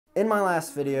In my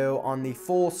last video on the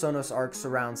full Sonos Arc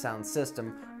surround sound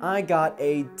system, I got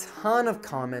a ton of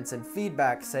comments and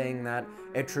feedback saying that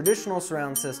a traditional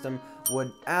surround system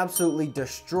would absolutely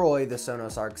destroy the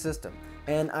Sonos Arc system.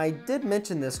 And I did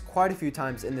mention this quite a few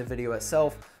times in the video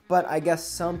itself, but I guess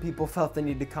some people felt the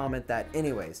need to comment that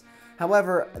anyways.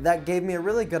 However, that gave me a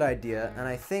really good idea, and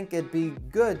I think it'd be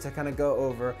good to kind of go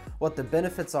over what the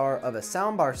benefits are of a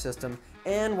soundbar system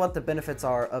and what the benefits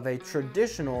are of a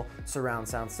traditional surround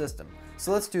sound system.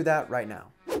 So let's do that right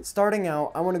now. Starting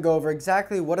out, I want to go over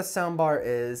exactly what a soundbar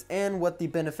is and what the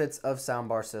benefits of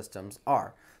soundbar systems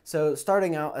are. So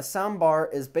starting out, a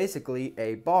soundbar is basically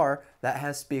a bar that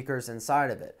has speakers inside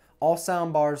of it. All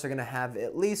sound bars are going to have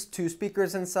at least 2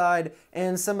 speakers inside,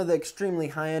 and some of the extremely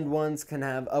high-end ones can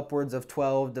have upwards of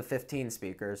 12 to 15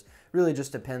 speakers. Really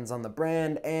just depends on the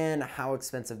brand and how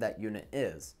expensive that unit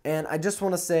is. And I just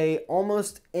want to say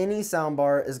almost any sound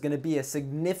bar is going to be a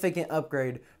significant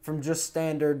upgrade from just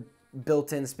standard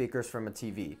built-in speakers from a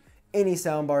TV. Any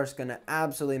soundbar is going to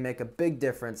absolutely make a big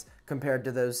difference compared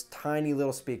to those tiny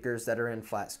little speakers that are in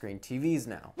flat screen TVs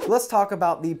now. Let's talk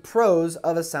about the pros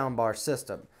of a soundbar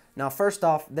system. Now first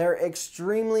off, they're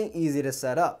extremely easy to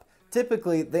set up.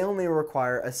 Typically, they only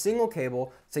require a single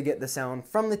cable to get the sound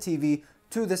from the TV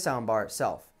to the soundbar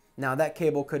itself. Now that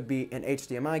cable could be an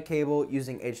HDMI cable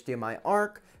using HDMI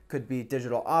ARC, could be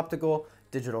digital optical,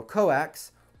 digital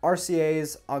coax,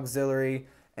 RCAs, auxiliary,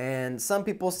 and some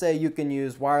people say you can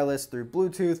use wireless through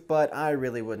Bluetooth, but I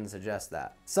really wouldn't suggest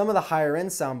that. Some of the higher end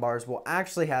soundbars will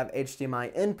actually have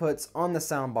HDMI inputs on the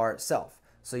soundbar itself.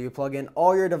 So you plug in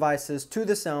all your devices to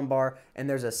the soundbar, and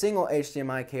there's a single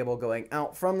HDMI cable going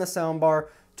out from the soundbar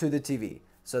to the TV.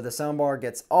 So the soundbar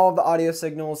gets all of the audio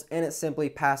signals and it simply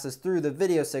passes through the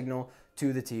video signal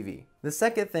to the TV. The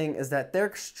second thing is that they're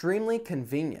extremely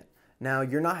convenient. Now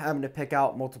you're not having to pick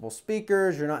out multiple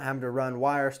speakers, you're not having to run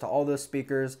wires to all those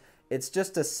speakers. It's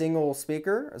just a single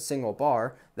speaker, a single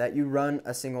bar that you run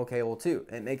a single cable to.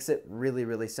 It makes it really,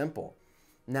 really simple.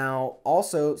 Now,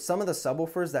 also, some of the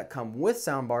subwoofers that come with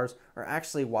soundbars are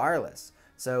actually wireless.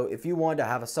 So if you wanted to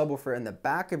have a subwoofer in the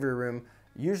back of your room,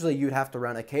 usually you'd have to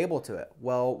run a cable to it.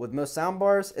 Well, with most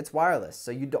soundbars, it's wireless,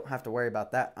 so you don't have to worry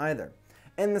about that either.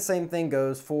 And the same thing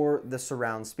goes for the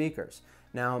surround speakers.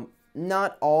 Now,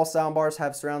 not all soundbars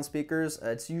have surround speakers.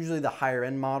 It's usually the higher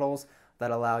end models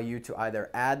that allow you to either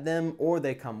add them or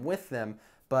they come with them.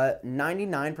 But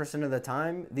 99% of the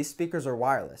time, these speakers are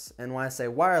wireless. And when I say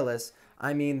wireless,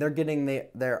 I mean they're getting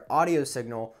their audio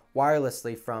signal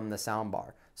wirelessly from the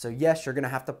soundbar. So yes, you're gonna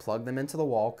have to plug them into the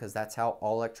wall because that's how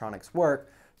all electronics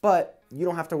work, but you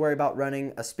don't have to worry about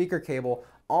running a speaker cable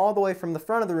all the way from the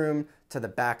front of the room to the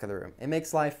back of the room. It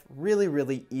makes life really,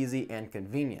 really easy and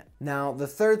convenient. Now, the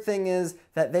third thing is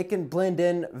that they can blend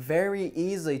in very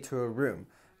easily to a room.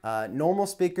 Normal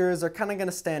speakers are kind of going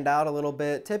to stand out a little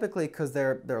bit, typically because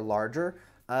they're larger.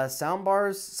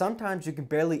 Soundbars, sometimes you can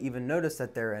barely even notice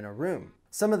that they're in a room.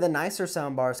 Some of the nicer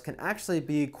soundbars can actually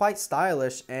be quite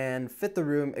stylish and fit the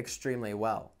room extremely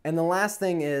well. And the last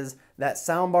thing is that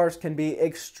soundbars can be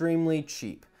extremely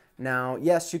cheap. Now,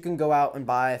 yes, you can go out and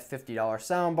buy a $50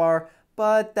 soundbar,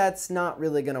 but that's not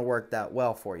really going to work that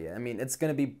well for you. I mean, it's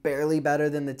going to be barely better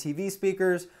than the TV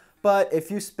speakers, but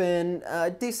if you spend a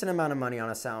decent amount of money on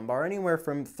a soundbar, anywhere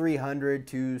from $300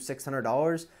 to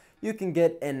 $600, you can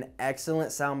get an excellent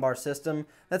soundbar system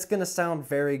that's going to sound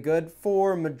very good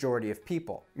for a majority of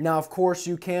people. Now, of course,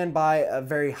 you can buy a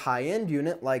very high-end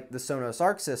unit like the Sonos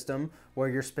Arc system, where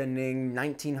you're spending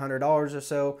 $1,900 or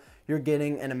so. You're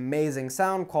getting an amazing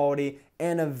sound quality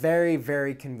and a very,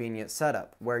 very convenient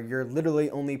setup, where you're literally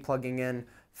only plugging in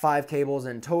 5 cables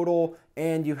in total,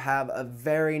 and you have a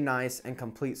very nice and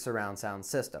complete surround sound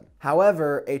system.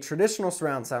 However, a traditional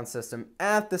surround sound system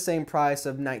at the same price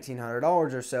of $1,900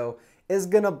 or so is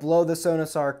gonna blow the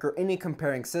Sonos Arc or any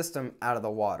comparing system out of the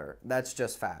water. That's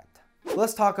just fact.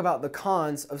 Let's talk about the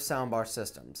cons of soundbar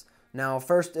systems. Now,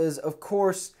 first is, of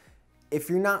course, if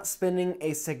you're not spending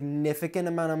a significant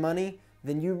amount of money,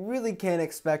 then you really can't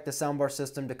expect a soundbar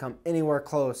system to come anywhere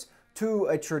close to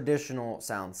a traditional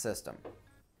sound system.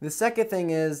 The second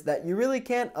thing is that you really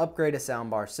can't upgrade a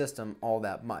soundbar system all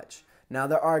that much. Now,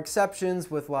 there are exceptions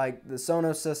with like the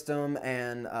Sonos system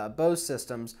and Bose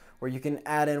systems where you can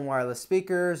add in wireless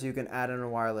speakers, you can add in a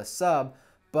wireless sub,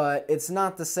 but it's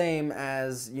not the same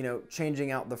as, you know,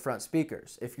 changing out the front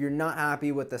speakers. If you're not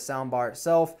happy with the soundbar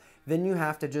itself, then you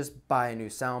have to just buy a new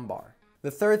soundbar. The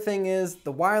third thing is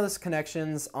the wireless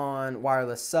connections on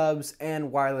wireless subs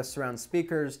and wireless surround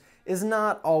speakers is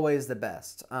not always the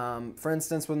best. For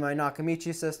instance, with my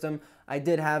Nakamichi system, I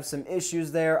did have some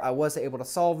issues there. I was able to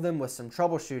solve them with some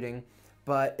troubleshooting,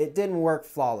 but it didn't work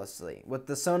flawlessly. With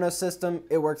the Sonos system,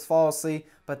 it works flawlessly,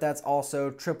 but that's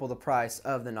also triple the price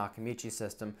of the Nakamichi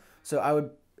system. So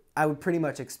I would pretty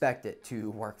much expect it to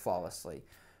work flawlessly.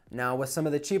 Now with some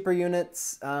of the cheaper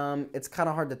units, it's kind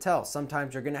of hard to tell.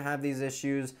 Sometimes you're going to have these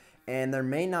issues and there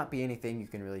may not be anything you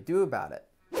can really do about it.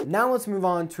 Now let's move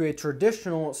on to a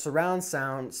traditional surround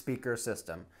sound speaker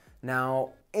system.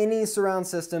 Now any surround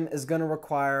system is going to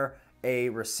require a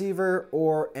receiver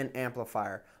or an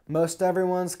amplifier. Most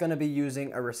everyone's going to be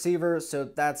using a receiver, so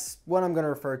that's what I'm going to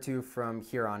refer to from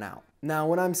here on out. Now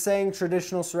when I'm saying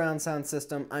traditional surround sound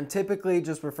system, I'm typically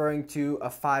just referring to a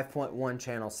 5.1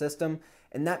 channel system,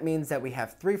 and that means that we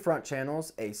have 3 front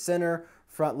channels, a center,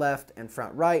 front left, and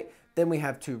front right. Then we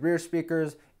have 2 rear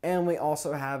speakers, and we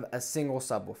also have a single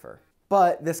subwoofer.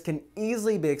 But this can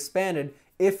easily be expanded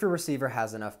if your receiver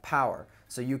has enough power.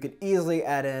 So you could easily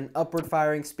add in upward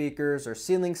firing speakers or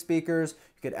ceiling speakers.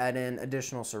 You could add in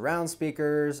additional surround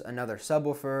speakers, another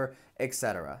subwoofer,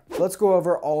 etc. Let's go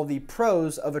over all the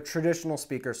pros of a traditional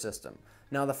speaker system.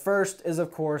 Now the first is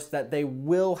of course that they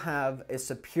will have a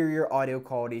superior audio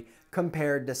quality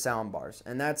compared to soundbars.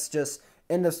 And that's just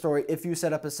end of story. If you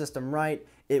set up a system right,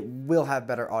 it will have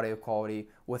better audio quality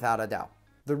without a doubt.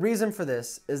 The reason for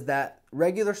this is that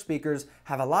regular speakers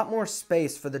have a lot more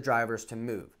space for the drivers to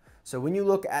move. So when you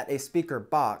look at a speaker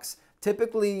box,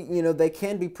 typically, they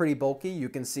can be pretty bulky. You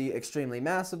can see extremely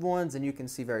massive ones and you can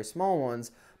see very small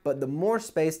ones, but the more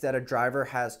space that a driver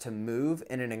has to move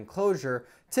in an enclosure,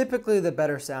 typically the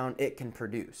better sound it can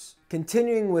produce.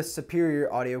 Continuing with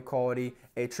superior audio quality,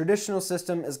 a traditional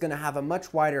system is going to have a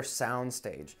much wider sound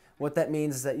stage. What that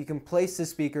means is that you can place the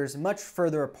speakers much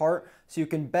further apart so you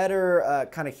can better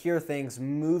kind of hear things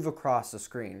move across the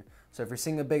screen. So if you're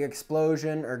seeing a big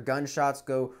explosion or gunshots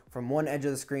go from one edge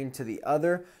of the screen to the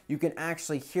other, you can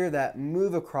actually hear that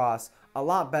move across a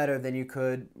lot better than you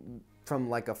could from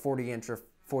like a 40-inch or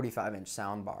 45-inch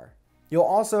soundbar. You'll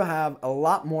also have a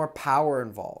lot more power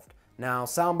involved. Now,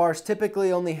 soundbars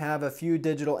typically only have a few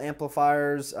digital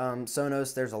amplifiers.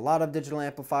 Sonos, there's a lot of digital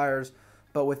amplifiers,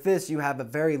 but with this, you have a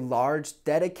very large,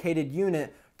 dedicated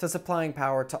unit to supplying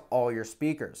power to all your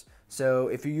speakers. So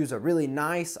if you use a really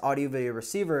nice audio-video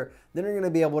receiver, then you're going to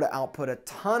be able to output a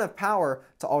ton of power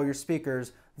to all your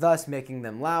speakers, thus making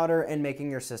them louder and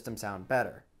making your system sound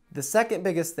better. The second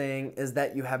biggest thing is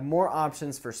that you have more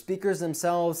options for speakers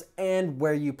themselves and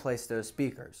where you place those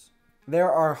speakers.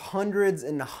 There are hundreds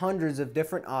and hundreds of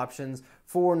different options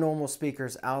for normal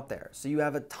speakers out there, so you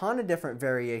have a ton of different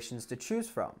variations to choose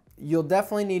from. You'll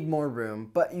definitely need more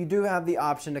room, but you do have the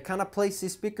option to kind of place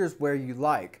these speakers where you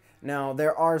like. Now,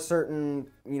 there are certain,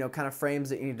 kind of frames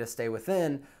that you need to stay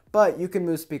within, but you can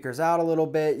move speakers out a little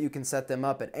bit, you can set them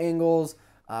up at angles.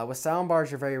 With soundbars,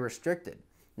 you're very restricted.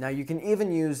 Now, you can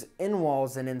even use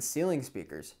in-walls and in-ceiling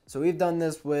speakers. So we've done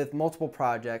this with multiple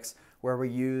projects where we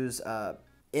use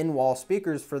in-wall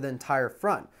speakers for the entire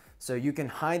front. So you can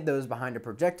hide those behind a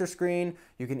projector screen.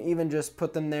 You can even just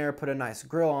put them there, put a nice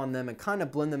grill on them, and kind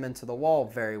of blend them into the wall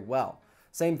very well.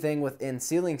 Same thing with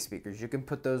in-ceiling speakers. You can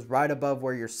put those right above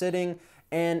where you're sitting,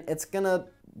 and it's gonna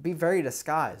be very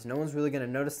disguised. No one's really gonna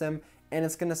notice them, and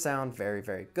it's gonna sound very,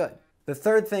 very good. The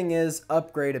third thing is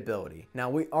upgradability. Now,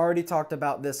 we already talked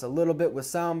about this a little bit with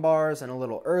soundbars and a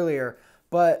little earlier,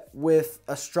 but with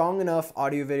a strong enough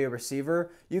audio-video receiver,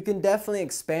 you can definitely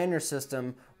expand your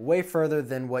system way further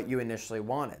than what you initially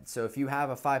wanted. So if you have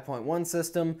a 5.1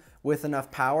 system with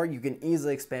enough power, you can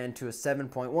easily expand to a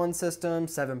 7.1 system,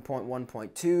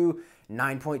 7.1.2,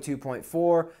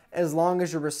 9.2.4, as long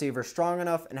as your receiver is strong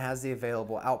enough and has the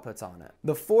available outputs on it.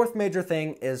 The fourth major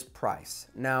thing is price.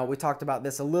 Now, we talked about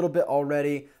this a little bit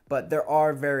already, but there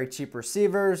are very cheap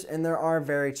receivers and there are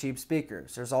very cheap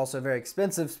speakers. There's also very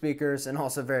expensive speakers and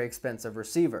also very expensive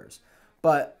receivers.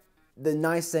 But the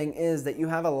nice thing is that you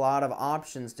have a lot of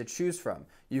options to choose from.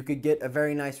 You could get a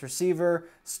very nice receiver,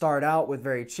 start out with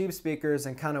very cheap speakers,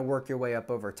 and kind of work your way up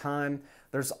over time.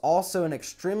 There's also an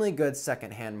extremely good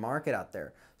secondhand market out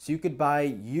there. So you could buy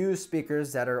used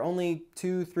speakers that are only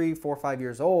 2, 3, 4, 5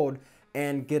 years old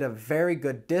and get a very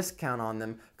good discount on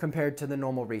them compared to the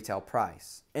normal retail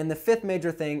price. And the fifth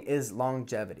major thing is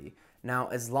longevity. Now,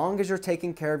 as long as you're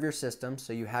taking care of your system,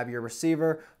 so you have your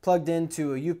receiver plugged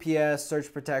into a UPS,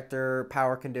 surge protector,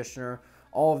 power conditioner,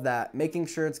 all of that, making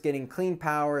sure it's getting clean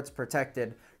power, it's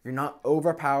protected, you're not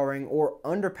overpowering or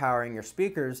underpowering your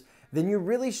speakers, then you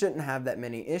really shouldn't have that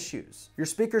many issues. Your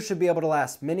speakers should be able to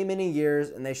last many, many years,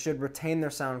 and they should retain their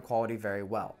sound quality very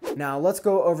well. Now, let's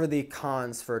go over the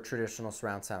cons for a traditional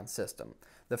surround sound system.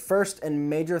 The first and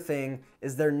major thing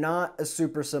is they're not a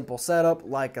super simple setup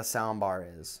like a soundbar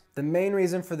is. The main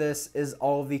reason for this is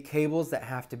all of the cables that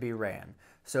have to be ran.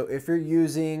 So if you're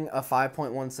using a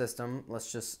 5.1 system,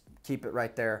 let's just keep it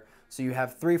right there. So you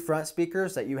have 3 front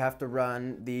speakers that you have to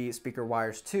run the speaker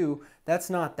wires to. That's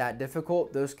not that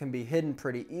difficult. Those can be hidden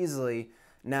pretty easily.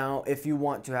 Now, if you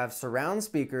want to have surround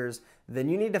speakers, then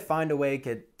you need to find a way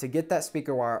to get that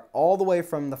speaker wire all the way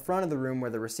from the front of the room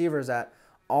where the receiver is at,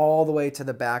 all the way to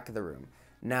the back of the room.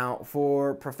 Now,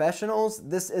 for professionals,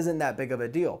 this isn't that big of a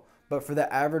deal. But for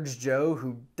the average Joe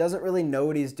who doesn't really know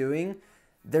what he's doing,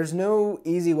 there's no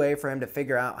easy way for him to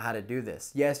figure out how to do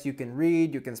this. Yes, you can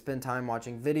read, you can spend time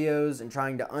watching videos and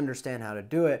trying to understand how to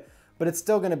do it, but it's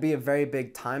still going to be a very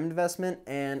big time investment,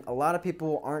 and a lot of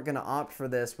people aren't going to opt for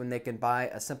this when they can buy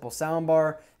a simple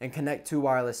soundbar and connect 2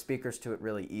 wireless speakers to it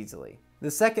really easily. The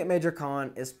second major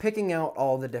con is picking out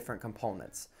all the different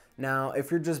components. Now, if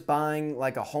you're just buying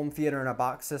like a home theater in a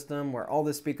box system where all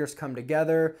the speakers come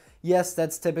together, yes,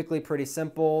 that's typically pretty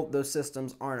simple. Those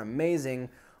systems aren't amazing.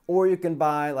 Or you can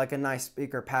buy like a nice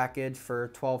speaker package for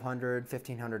 $1,200,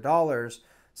 $1,500.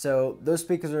 So those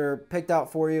speakers are picked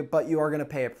out for you, but you are going to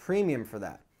pay a premium for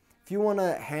that. If you want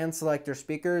to hand select your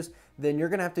speakers, then you're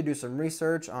going to have to do some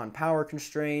research on power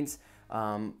constraints.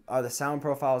 Are the sound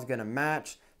profiles going to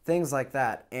match? Things like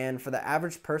that. And for the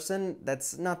average person,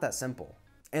 that's not that simple.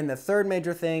 And the third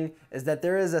major thing is that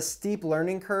there is a steep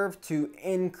learning curve to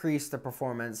increase the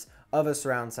performance of a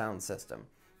surround sound system.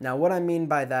 Now, what I mean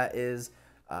by that is,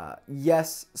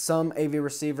 yes, some AV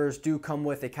receivers do come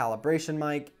with a calibration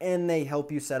mic and they help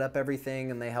you set up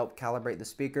everything and they help calibrate the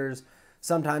speakers.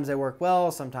 Sometimes they work well,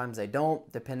 sometimes they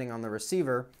don't, depending on the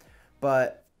receiver.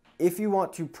 But if you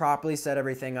want to properly set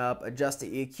everything up, adjust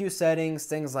the EQ settings,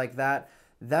 things like that,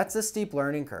 that's a steep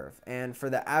learning curve. And for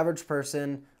the average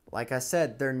person, like I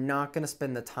said, they're not going to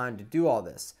spend the time to do all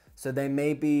this. So they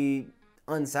may be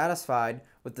unsatisfied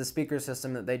with the speaker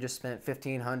system that they just spent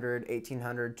 $1,500,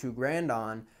 $1,800, $2,000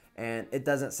 on, and it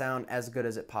doesn't sound as good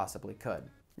as it possibly could.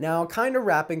 Now, kind of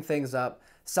wrapping things up,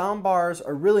 soundbars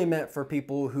are really meant for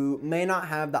people who may not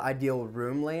have the ideal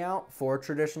room layout for a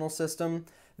traditional system.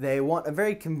 They want a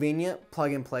very convenient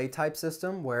plug-and-play type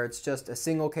system where it's just a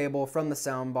single cable from the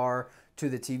soundbar to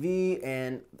the TV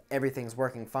and everything's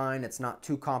working fine. It's not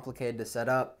too complicated to set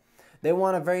up. They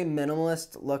want a very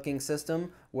minimalist looking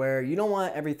system where you don't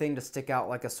want everything to stick out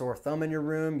like a sore thumb in your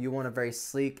room. You want a very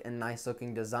sleek and nice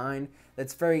looking design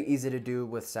that's very easy to do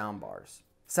with soundbars.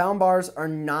 Soundbars are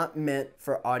not meant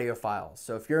for audiophiles.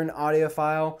 So if you're an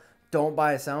audiophile, don't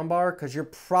buy a soundbar because you're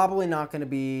probably not going to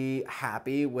be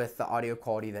happy with the audio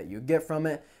quality that you get from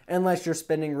it unless you're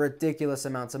spending ridiculous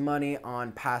amounts of money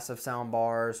on passive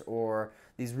soundbars or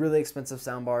these really expensive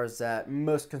soundbars that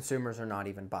most consumers are not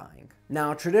even buying.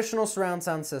 Now, traditional surround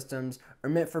sound systems are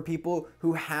meant for people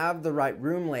who have the right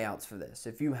room layouts for this.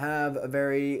 If you have a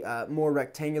very more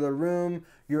rectangular room,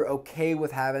 you're okay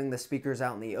with having the speakers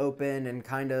out in the open and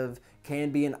kind of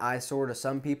can be an eyesore to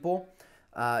some people.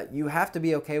 You have to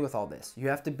be okay with all this. You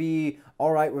have to be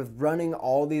all right with running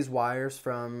all these wires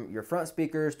from your front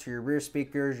speakers to your rear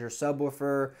speakers, your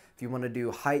subwoofer. If you want to do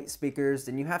height speakers,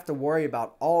 then you have to worry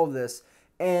about all of this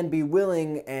and be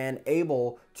willing and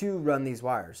able to run these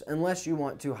wires, unless you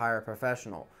want to hire a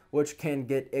professional, which can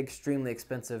get extremely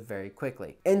expensive very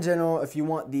quickly. In general, if you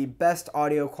want the best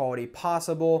audio quality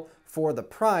possible for the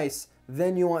price,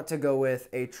 then you want to go with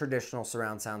a traditional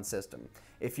surround sound system.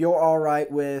 If you're all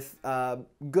right with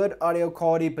good audio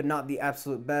quality but not the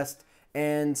absolute best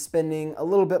and spending a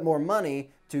little bit more money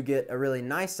to get a really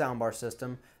nice soundbar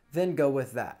system, then go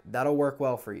with that. That'll work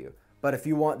well for you. But if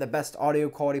you want the best audio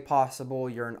quality possible,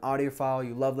 you're an audiophile,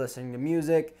 you love listening to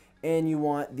music, and you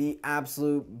want the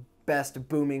absolute best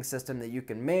booming system that you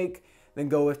can make, then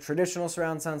go with traditional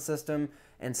surround sound system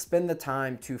and spend the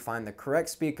time to find the correct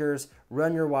speakers,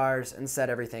 run your wires, and set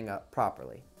everything up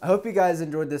properly. I hope you guys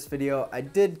enjoyed this video. I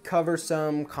did cover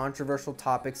some controversial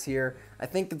topics here. I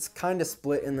think it's kind of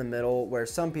split in the middle where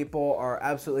some people are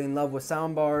absolutely in love with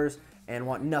soundbars and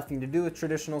want nothing to do with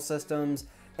traditional systems,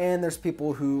 and there's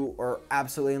people who are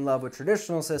absolutely in love with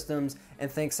traditional systems and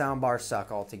think soundbars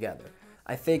suck altogether.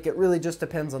 I think it really just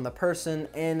depends on the person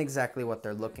and exactly what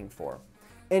they're looking for.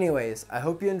 Anyways, I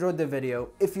hope you enjoyed the video.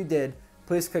 If you did,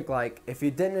 please click like. If you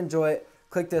didn't enjoy it,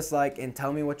 click dislike and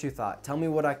tell me what you thought. Tell me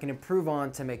what I can improve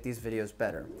on to make these videos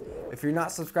better. If you're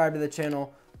not subscribed to the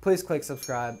channel, please click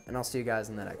subscribe, and I'll see you guys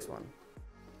in the next one.